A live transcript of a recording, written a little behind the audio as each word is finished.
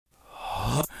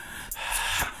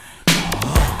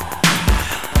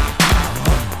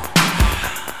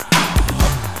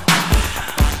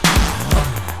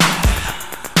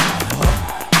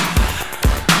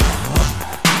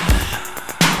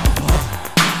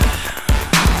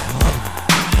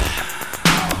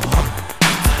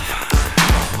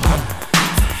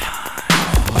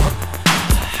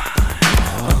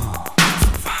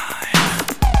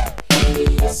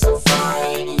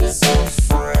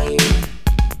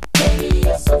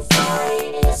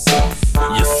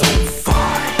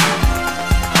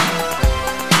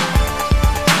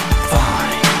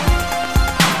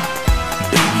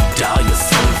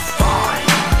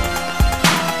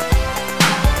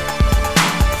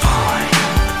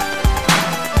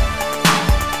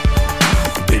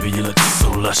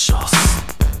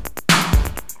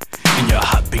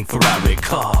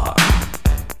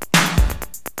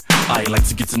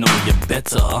get to know you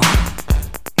better,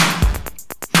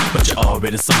 but you're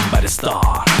already somebody's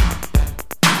star.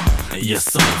 You're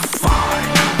so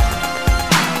fine,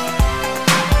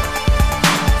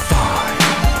 fine,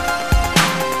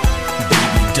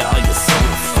 baby doll, you're so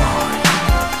fine,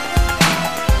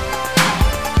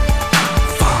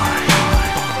 fine.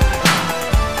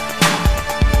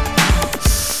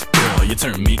 Girl, you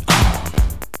turn me on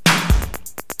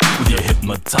with your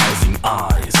hypnotizing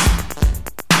eyes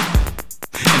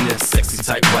and that sexy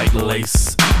tight white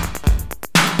lace,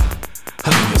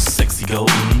 hugging your sexy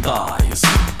golden thighs.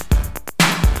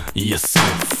 You're so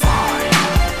fine,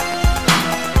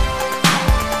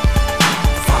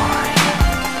 fine,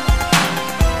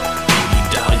 baby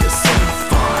doll, you're so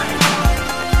fine,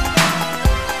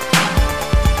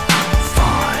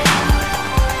 fine.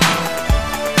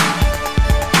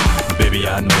 Baby,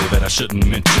 I know that I shouldn't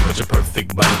mention, but your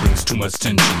perfect body brings too much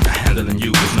tension. Handling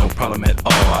you is no problem at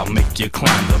all. I'll make you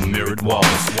climb the mirrored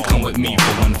walls. Come with me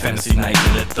for one fantasy night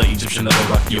and let the Egyptian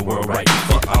lover rock your world right.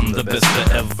 For I'm the best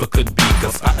that ever could be,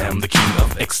 'cause I am the king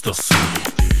of ecstasy.